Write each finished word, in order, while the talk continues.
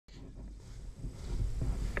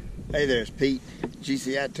Hey there, it's Pete,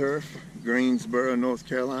 GCI Turf, Greensboro, North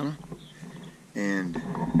Carolina. And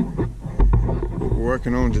what we're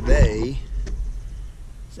working on today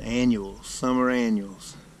is annuals, summer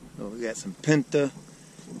annuals. So we got some Penta,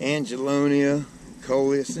 Angelonia,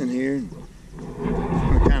 Coleus in here. I'm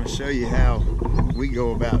going to kind of show you how we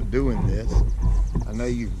go about doing this. I know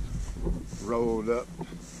you rolled up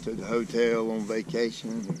to the hotel on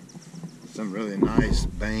vacation or some really nice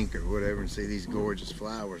bank or whatever and see these gorgeous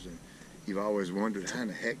flowers, and you've always wondered how in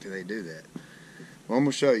the heck do they do that. Well, I'm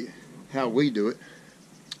going to show you how we do it,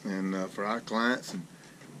 and for our clients, and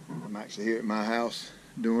I'm actually here at my house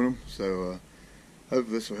doing them, so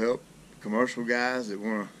hopefully this will help commercial guys that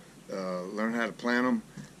want to learn how to plant them,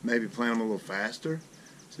 maybe plant them a little faster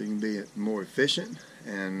so you can be more efficient,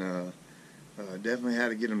 and definitely how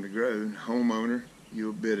to get them to grow. Homeowner,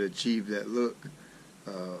 you'll be able to achieve that look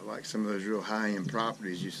like some of those real high-end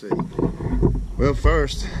properties you see. Well,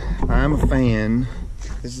 first, I'm a fan.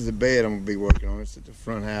 This is a bed I'm going to be working on. It's at the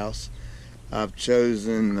front house. I've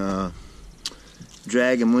chosen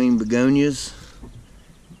dragon wing begonias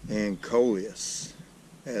and coleus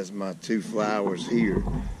as my two flowers here.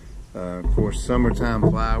 Of course, summertime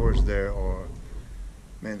flowers, there are,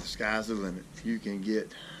 man, the sky's the limit. You can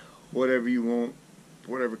get whatever you want,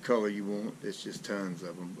 whatever color you want. It's just tons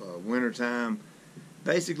of them. Wintertime,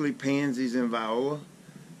 basically pansies and viola.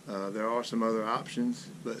 There are some other options,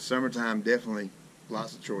 but summertime, definitely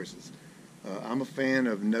lots of choices. I'm a fan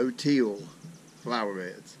of no-till flower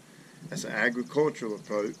beds. That's an agricultural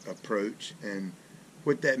approach, and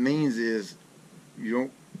what that means is you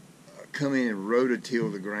don't come in and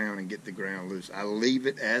rototill the ground and get the ground loose. I leave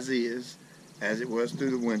it as is, as it was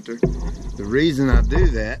through the winter. The reason I do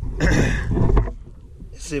that,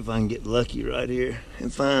 let's see if I can get lucky right here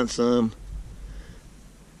and find some.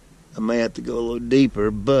 I may have to go a little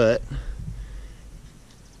deeper, but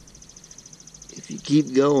if you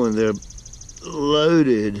keep going, they're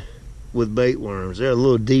loaded with bait worms. They're a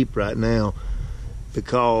little deep right now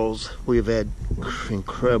because we've had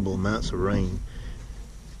incredible amounts of rain.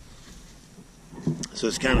 So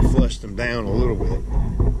it's kind of flushed them down a little bit.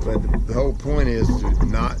 But the whole point is to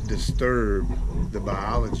not disturb the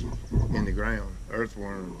biology in the ground,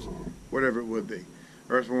 earthworms, whatever it would be.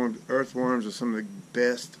 Earthworms are some of the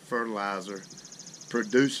best fertilizer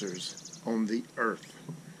producers on the earth.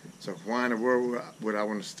 So why in the world would I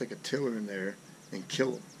want to stick a tiller in there and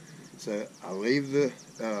kill them? So I leave the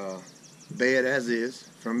bed as is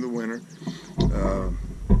from the winter.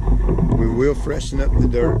 We will freshen up the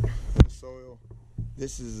dirt, the soil.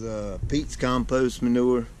 This is Pete's compost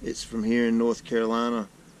manure. It's from here in North Carolina.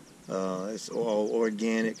 It's all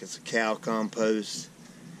organic. It's a cow compost.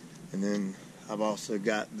 And then I've also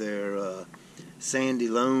got their sandy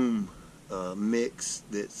loam mix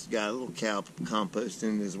that's got a little cow compost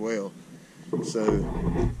in it as well. So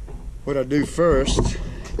what I do first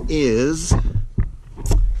is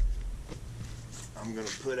I'm going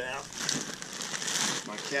to put out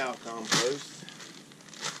my cow compost.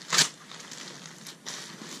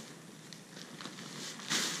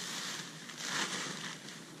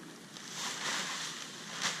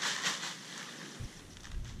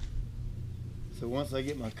 So once I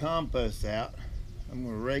get my compost out, I'm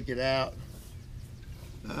going to rake it out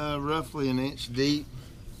roughly an inch deep,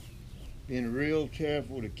 being real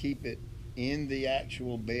careful to keep it in the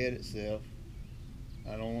actual bed itself.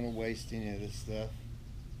 I don't want to waste any of this stuff.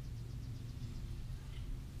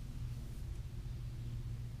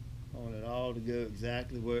 I want it all to go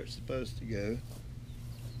exactly where it's supposed to go.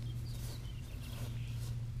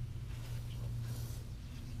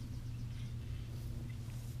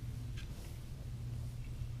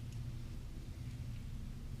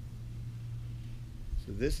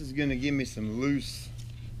 So this is going to give me some loose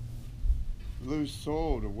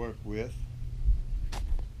soil to work with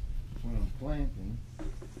when I'm planting.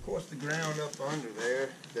 Of course, the ground up under there,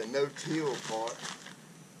 the no-till part,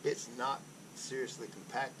 it's not seriously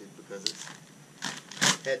compacted because it's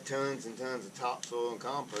had tons and tons of topsoil and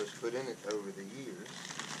compost put in it over the years.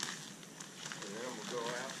 And then I'm going to go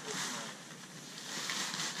out with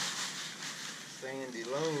my sandy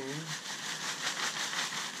loam.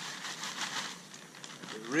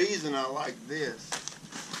 The reason I like this,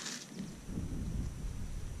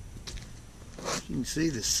 you can see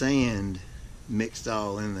the sand mixed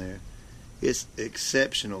all in there. It's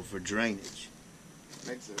exceptional for drainage.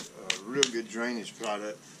 Makes a real good drainage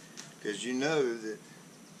product, because you know that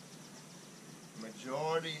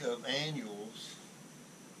majority of annuals,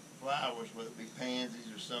 flowers, whether it be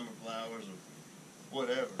pansies or summer flowers or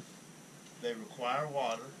whatever, they require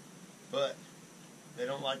water, but they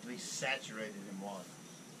don't like to be saturated in water.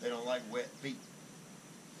 They don't like wet feet.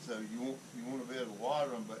 So you want to be able to water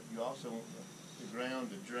them, but you also want the ground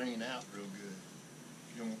to drain out real good.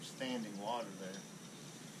 You don't want standing water there.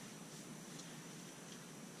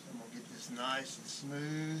 So I'm going to get this nice and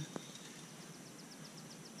smooth.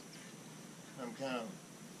 I'm kind of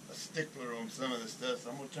a stickler on some of this stuff, so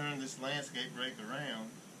I'm going to turn this landscape rake around.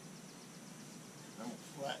 I'm going to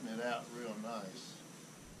flatten it out real nice.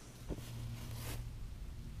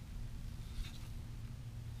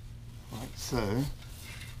 Like so. I'll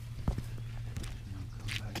come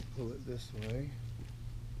back and pull it this way.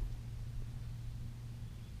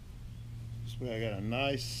 This way I got a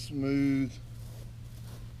nice smooth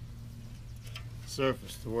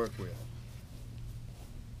surface to work with.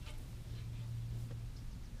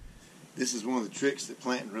 This is one of the tricks to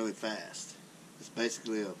planting really fast. It's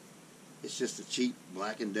basically it's just a cheap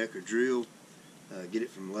Black & Decker drill. Get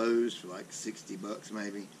it from Lowe's for like 60 bucks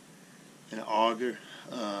maybe. And an auger.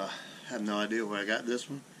 I have no idea where I got this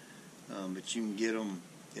one, but you can get them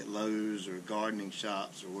at Lowe's or gardening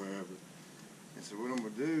shops or wherever. And so what I'm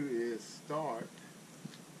going to do is start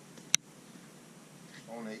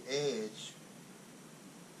on the edge.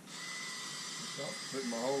 Start putting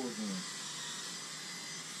my holes in.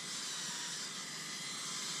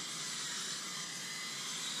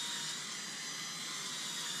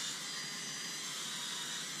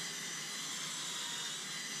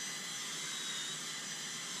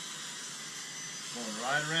 Going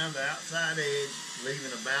right around the outside edge,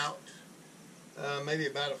 leaving about maybe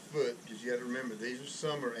about a foot, because you got to remember these are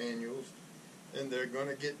summer annuals and they're going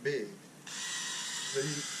to get big. So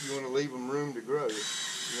you want to leave them room to grow.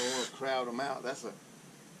 You don't want to crowd them out. That's a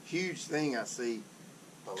huge thing I see.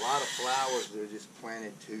 A lot of flowers, they're just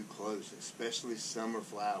planted too close, especially summer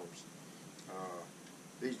flowers.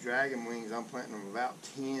 These dragon wings, I'm planting them about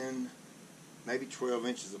 10, maybe 12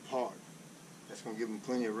 inches apart. That's going to give them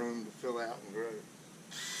plenty of room to fill out and grow.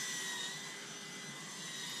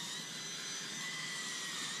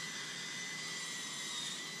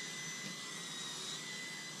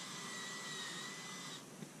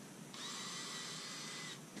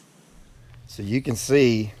 So you can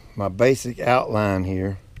see my basic outline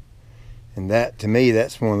here, and that, to me,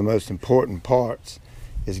 that's one of the most important parts,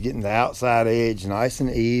 is getting the outside edge nice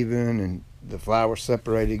and even and the flowers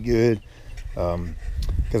separated good.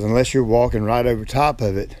 Because unless you're walking right over top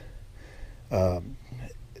of it, well,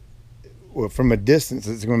 from a distance,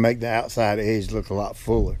 it's going to make the outside edge look a lot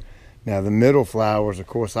fuller. Now the middle flowers, of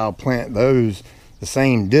course, I'll plant those the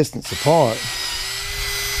same distance apart,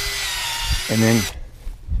 and then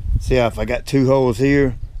see how if I got two holes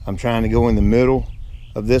here, I'm trying to go in the middle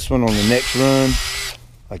of this one on the next run,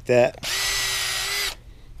 like that.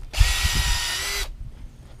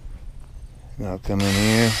 And I'll come in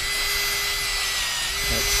here,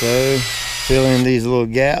 like so, fill in these little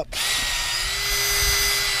gaps,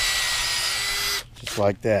 just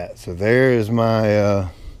like that. So there is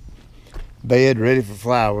my bed ready for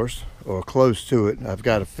flowers, or close to it. I've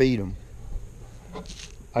got to feed them.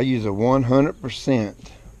 I use a 100%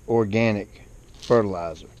 organic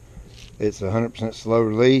fertilizer. It's 100% slow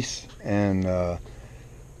release, and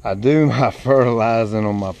I do my fertilizing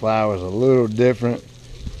on my flowers a little different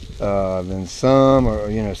than some,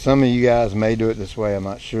 or some of you guys may do it this way, I'm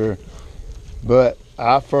not sure, but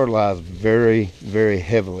I fertilize very, very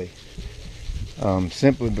heavily,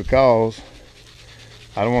 simply because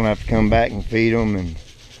I don't want to have to come back and feed them, and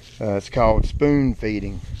it's called spoon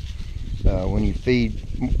feeding. When you feed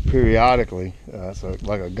periodically, it's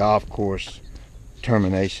like a golf course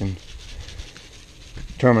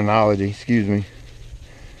terminology, excuse me.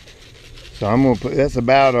 So I'm gonna put, that's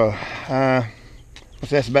about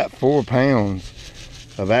that's about 4 pounds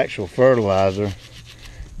of actual fertilizer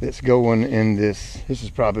that's going in this. This is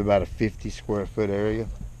probably about a 50 square foot area.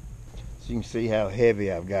 So you can see how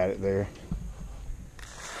heavy I've got it there.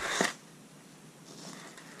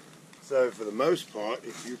 So for the most part,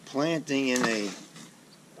 if you're planting in a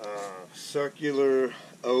circular,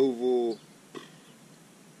 oval,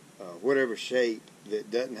 whatever shape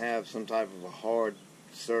that doesn't have some type of a hard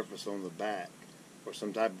surface on the back or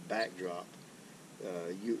some type of backdrop,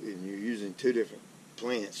 and you're using two different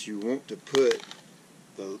plants, you want to put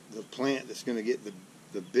the plant that's going to get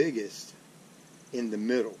the biggest in the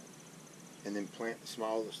middle, and then plant the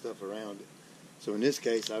smaller stuff around it. So in this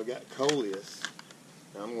case, I've got coleus.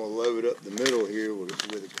 Now I'm going to load up the middle here with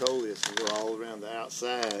the coleus and go all around the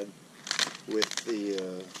outside with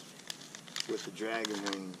the dragon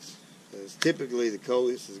wings. Because typically the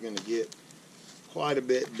coleus is going to get quite a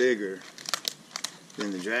bit bigger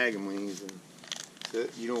than the dragon wings, and so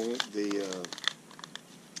you don't want the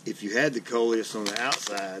if you had the coleus on the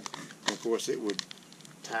outside, of course it would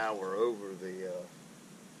tower over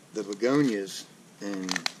the begonias,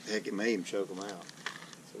 and heck, it may even choke them out.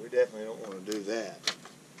 So we definitely don't want to do that.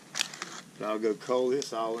 But I'll go coal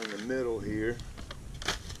this all in the middle here,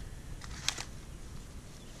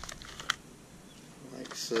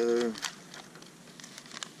 like so,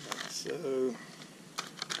 like so.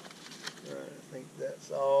 All right, I think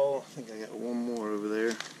that's all. I think I got one more over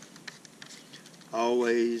there.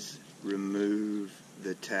 Always remove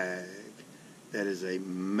the tag. That is a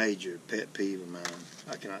major pet peeve of mine.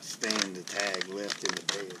 I cannot stand the tag left in the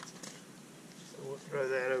beds. So we'll throw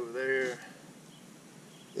that over there.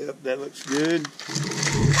 Yep, that looks good.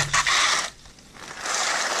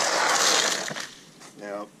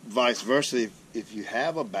 Now, vice versa, if you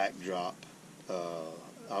have a backdrop,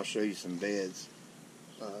 I'll show you some beds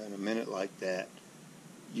in a minute like that.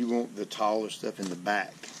 You want the taller stuff in the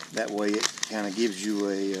back. That way it kind of gives you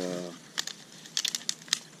a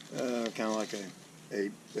kind of like a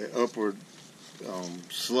upward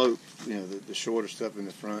slope, you know, the shorter stuff in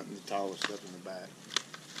the front and the taller stuff in the back.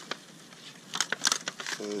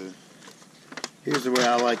 So here's the way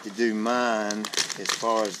I like to do mine as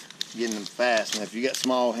far as getting them fast. Now if you got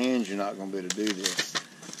small hands, you're not going to be able to do this.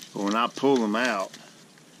 But when I pull them out,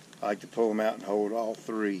 I like to pull them out and hold all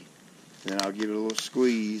three. Then I'll give it a little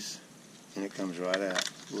squeeze and it comes right out.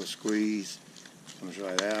 A little squeeze, comes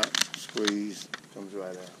right out. Squeeze, comes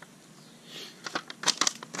right out.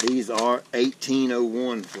 These are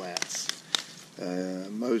 1801 flats.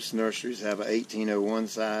 Most nurseries have a 1801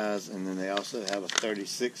 size, and then they also have a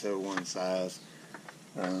 3601 size.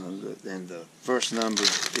 And the first number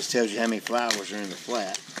just tells you how many flowers are in the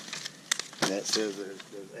flat. And that says there's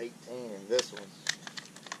 18 in this one.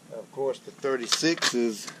 Of course, the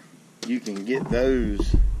 36s, you can get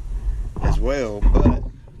those as well, but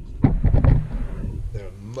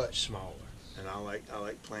they're much smaller. And I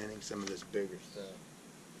like planting some of this bigger stuff.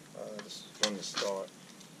 Just from the start.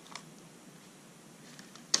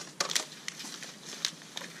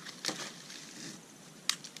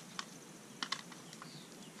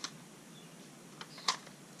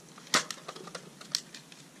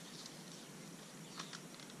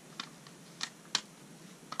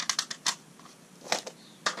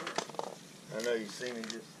 I know you see me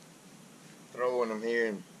just throwing them here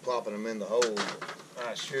and plopping them in the hole.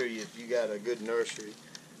 I assure you, if you got a good nursery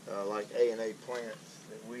like A&A Plants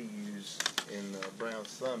that we use in Brown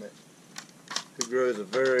Summit, who grows a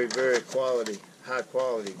very, very high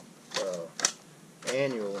quality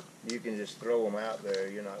annual, you can just throw them out there.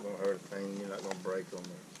 You're not going to hurt a thing. You're not going to break them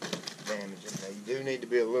or damage them. Now, you do need to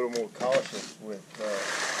be a little more cautious with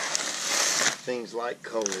things like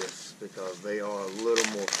coleus, because they are a little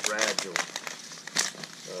more fragile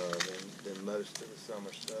than most of the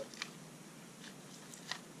summer stuff.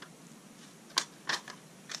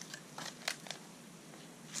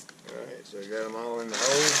 Alright, so I got them all in the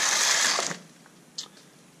hole.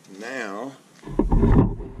 Now,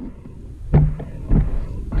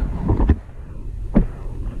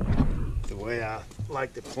 the way I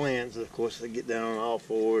like to plant, of course I get down on all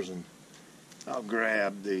fours and I'll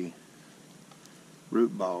grab the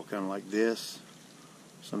root ball kind of like this.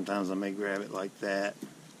 Sometimes I may grab it like that,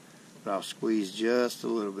 but I'll squeeze just a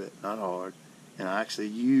little bit, not hard, and I actually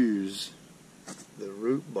use the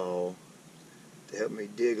root ball to help me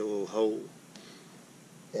dig a little hole,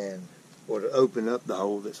 or to open up the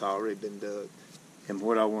hole that's already been dug. And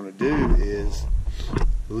what I want to do is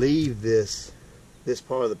leave this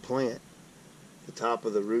part of the plant, the top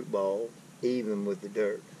of the root ball, even with the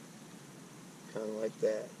dirt, kind of like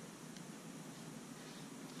that.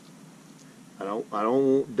 I don't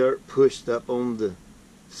want dirt pushed up on the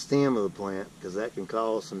stem of the plant, because that can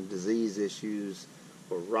cause some disease issues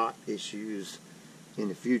or rot issues in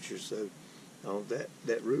the future. So I want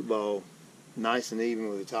that root ball nice and even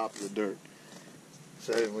with the top of the dirt.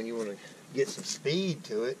 So when you want to get some speed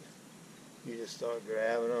to it, you just start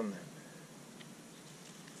grabbing them.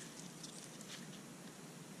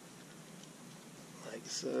 Like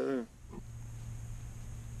so.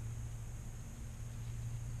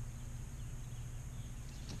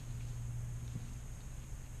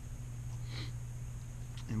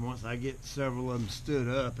 And once I get several of them stood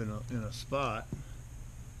up in a spot,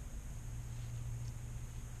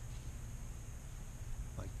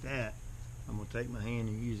 like that, I'm going to take my hand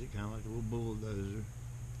and use it kind of like a little bulldozer.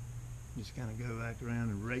 Just kind of go back around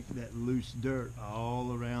and rake that loose dirt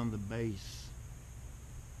all around the base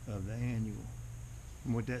of the annual.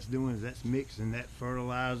 And what that's doing is that's mixing that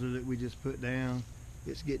fertilizer that we just put down.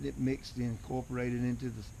 It's getting it mixed and incorporated into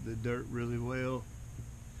the dirt really well.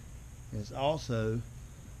 And it's also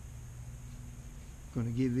going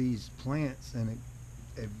to give these plants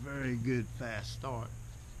a very good fast start.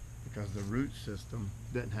 because the root system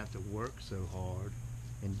doesn't have to work so hard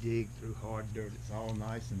and dig through hard dirt. It's all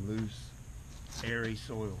nice and loose, airy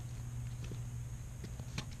soil.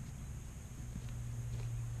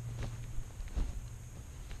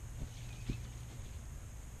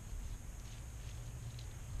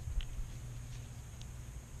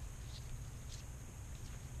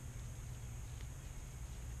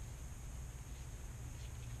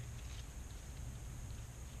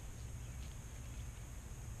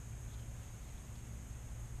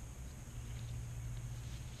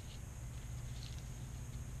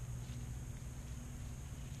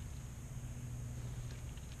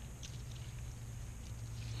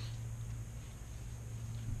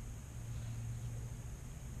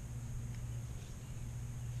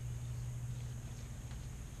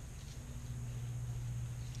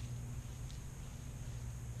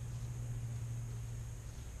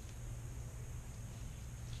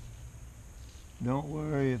 Don't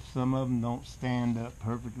worry if some of them don't stand up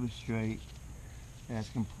perfectly straight. That's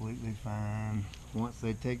completely fine. Once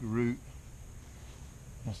they take root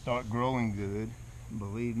and start growing good,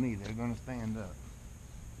 believe me, they're going to stand up.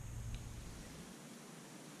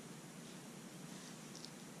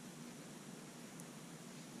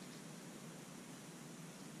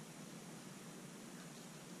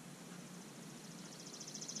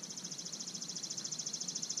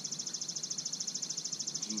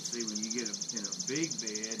 You can see when you get in a big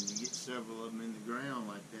bed and you get several of them in the ground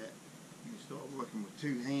like that, you can start working with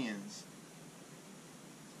two hands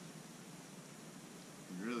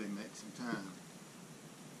and really make some time.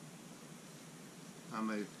 I'm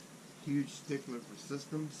a huge stickler for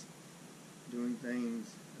systems, doing things.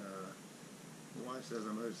 My wife says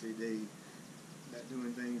I'm OCD, not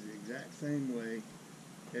doing things the exact same way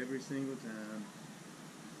every single time,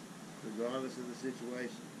 regardless of the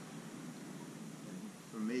situation.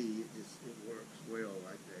 For me, it works well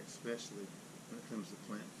like that, especially when it comes to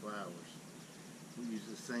planting flowers. We use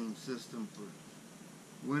the same system for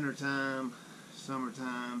wintertime,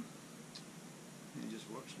 summertime, and it just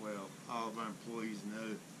works well. All of our employees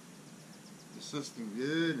know the system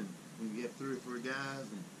good, and when you get 3 or 4 guys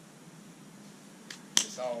and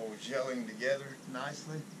it's all gelling together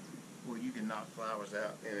nicely, well, you can knock flowers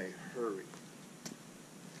out in a hurry.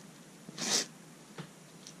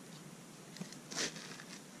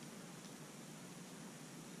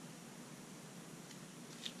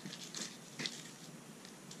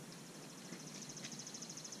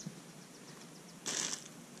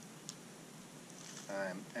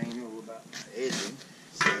 I'm anal about my edging,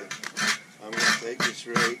 so I'm going to take this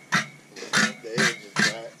rake and cut the edges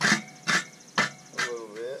back a little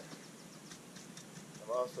bit.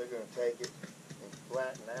 I'm also going to take it and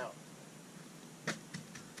flatten out the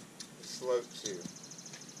slopes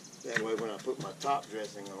here. That way when I put my top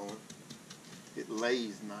dressing on, it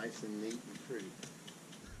lays nice and neat and pretty.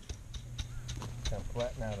 I'm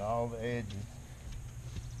flattening out all the edges,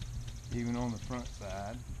 even on the front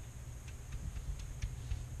side.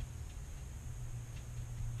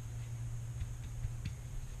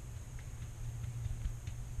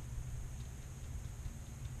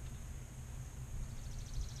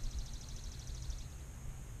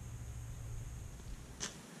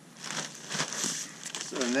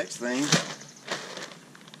 So the next thing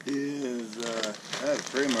is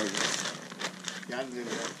pre-emergence. Got to do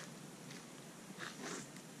that.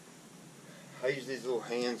 I use these little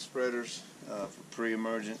hand spreaders for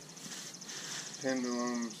pre-emergent.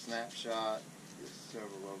 Pendulum, snapshot, there's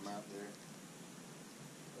several of them out there.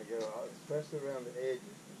 I go, especially around the edges,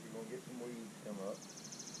 because you're going to get some weeds come up.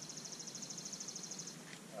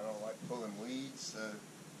 I don't like pulling weeds, so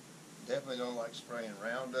definitely don't like spraying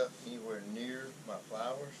Roundup anywhere near my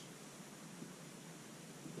flowers.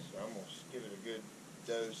 So I'm going to give it a good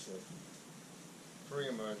dose of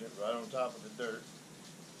pre-emergent right on top of the dirt.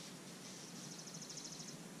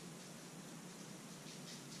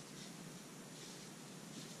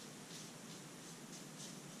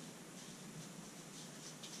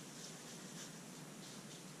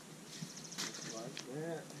 Just like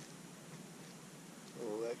that. A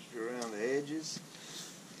little extra around the edges.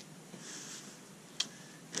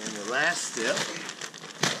 And the last step,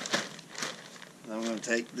 I'm going to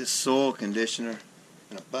take this soil conditioner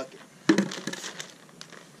in a bucket.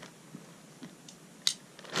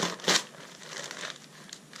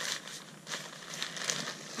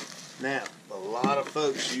 Now, a lot of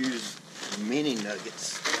folks use mini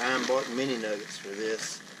nuggets, pine bark mini nuggets for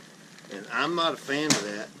this, and I'm not a fan of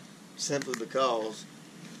that, simply because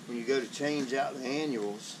when you go to change out the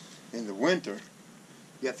annuals in the winter,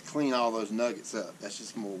 you have to clean all those nuggets up. That's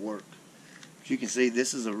just more work. As you can see,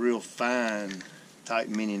 this is a real fine type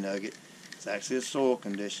mini nugget. It's actually a soil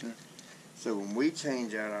conditioner. So when we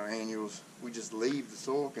change out our annuals, we just leave the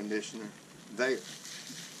soil conditioner there.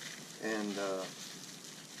 And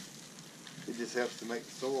it just helps to make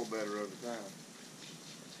the soil better over time.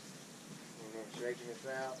 We're going to shaking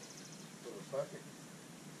this out with a bucket.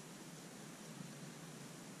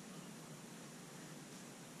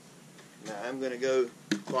 Now I'm going to go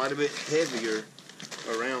quite a bit heavier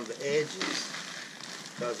around the edges,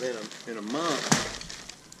 because in a month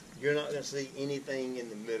you're not going to see anything in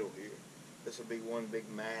the middle here. This will be one big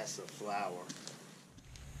mass of flour.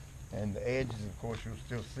 And the edges, of course, you'll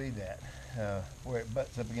still see that where it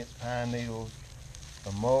butts up against pine needles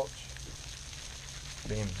or mulch.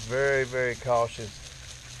 Being very, very cautious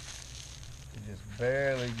to just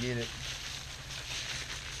barely get it.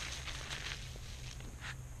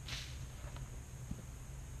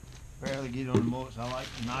 Barely get on the mulch. I like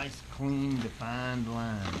nice, clean, defined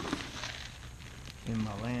lines in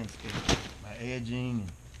my landscape. My edging,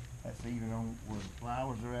 and that's even on where the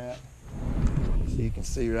flowers are at. So you can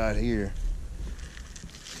see right here,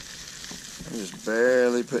 I'm just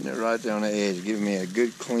barely putting it right there on the edge, giving me a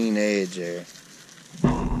good clean edge there.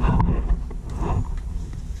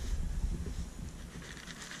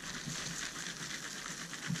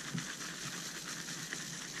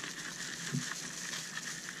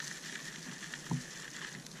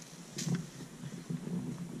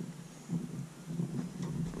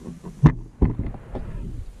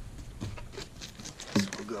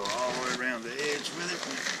 Go all the way around the edge with it.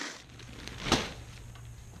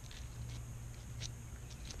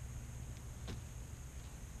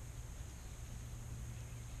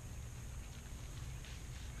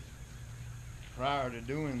 Prior to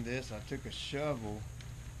doing this, I took a shovel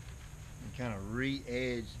and kind of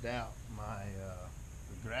re-edged out my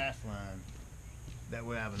the grass line. That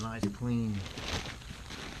way I have a nice clean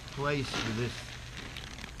place for this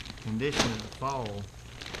conditioner to fall.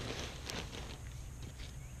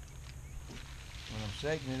 When I'm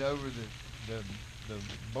shaking it over the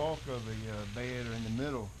bulk of the bed or in the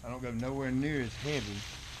middle, I don't go nowhere near as heavy,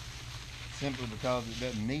 simply because it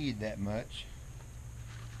doesn't need that much.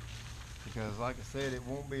 Because like I said, it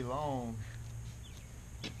won't be long.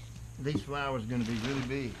 These flowers are going to be really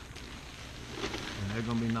big, and they're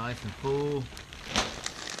going to be nice and full.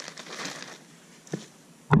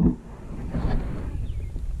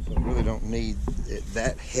 So I really don't need it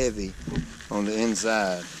that heavy on the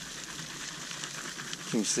inside.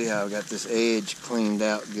 You can see how I got this edge cleaned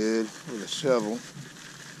out good with a shovel.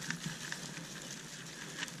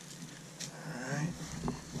 Alright,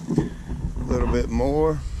 a little bit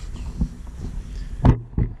more.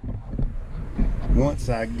 Once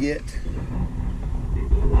I get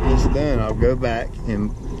this done, I'll go back,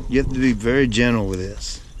 and you have to be very gentle with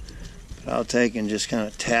this. But I'll take and just kind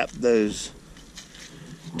of tap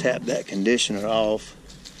that conditioner off.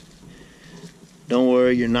 Don't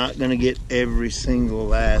worry, you're not going to get every single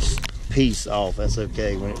last piece off. That's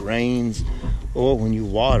okay. When it rains or when you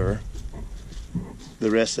water,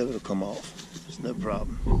 the rest of it will come off. It's no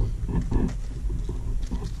problem.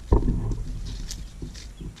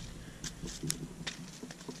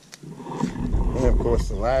 And of course,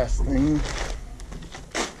 the last thing,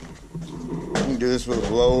 you can do this with a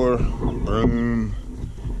blower, broom.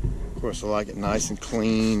 Of course, I like it nice and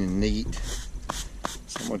clean and neat.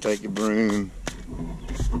 So I'm going to take a broom.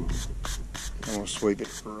 I'm going to sweep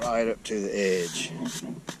it right up to the edge,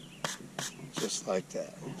 just like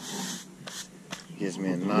that. Gives me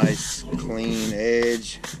a nice clean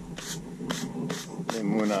edge.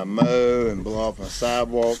 Then when I mow and blow off my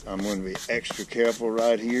sidewalk, I'm going to be extra careful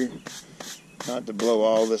right here not to blow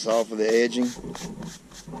all this off of the edging,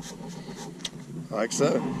 like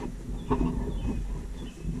so.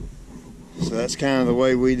 So that's kind of the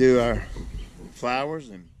way we do our flowers.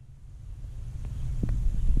 And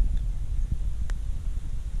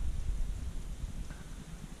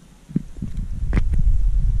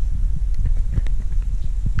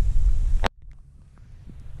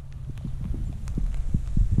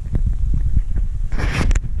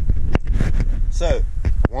so,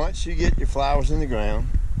 once you get your flowers in the ground,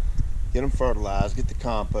 get them fertilized, get the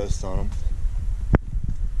compost on them,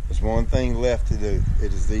 there's one thing left to do.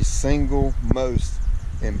 It is the single most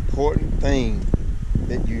important thing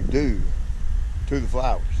that you do to the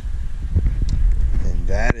flowers. And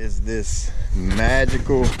that is this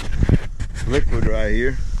magical liquid right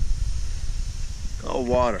here called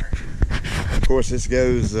water. Of course, this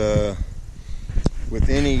goes with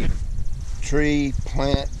any tree,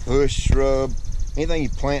 plant, bush, shrub, anything you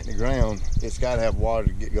plant in the ground. It's got to have water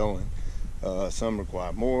to get going. Some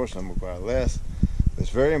require more, some require less. But it's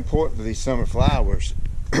very important for these summer flowers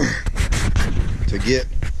to get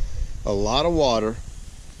a lot of water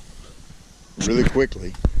really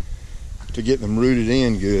quickly to get them rooted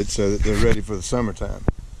in good so that they're ready for the summertime.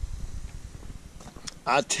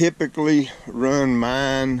 I typically run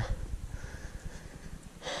mine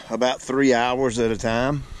about 3 hours at a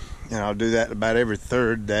time, and I'll do that about every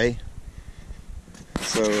third day.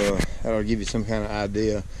 So that'll give you some kind of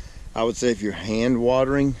idea. I would say if you're hand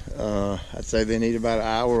watering, I'd say they need about an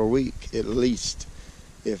hour a week at least,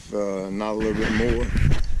 if not a little bit more.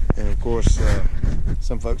 And of course,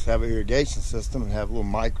 some folks have an irrigation system and have little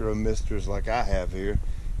micro misters like I have here,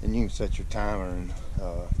 and you can set your timer. And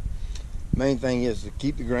main thing is to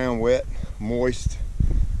keep the ground wet, moist.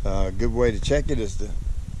 A good way to check it is to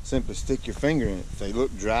simply stick your finger in it. If they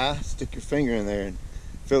look dry, stick your finger in there and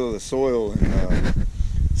feel the soil and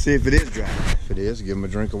see if it is dry. If it is, give them a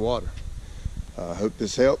drink of water. I hope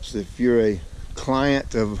this helps. If you're a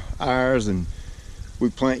client of ours and we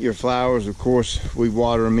plant your flowers, of course, we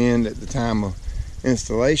water them in at the time of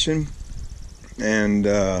installation, and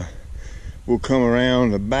we'll come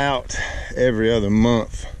around about every other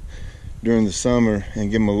month during the summer and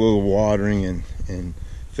give them a little watering and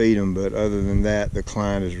feed them. But other than that, the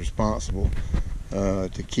client is responsible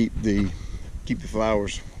to keep the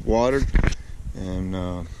flowers watered.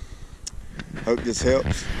 And hope this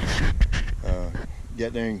helps.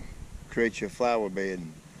 Get there and create your flower bed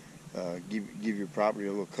and give your property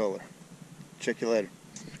a little color. Check you later.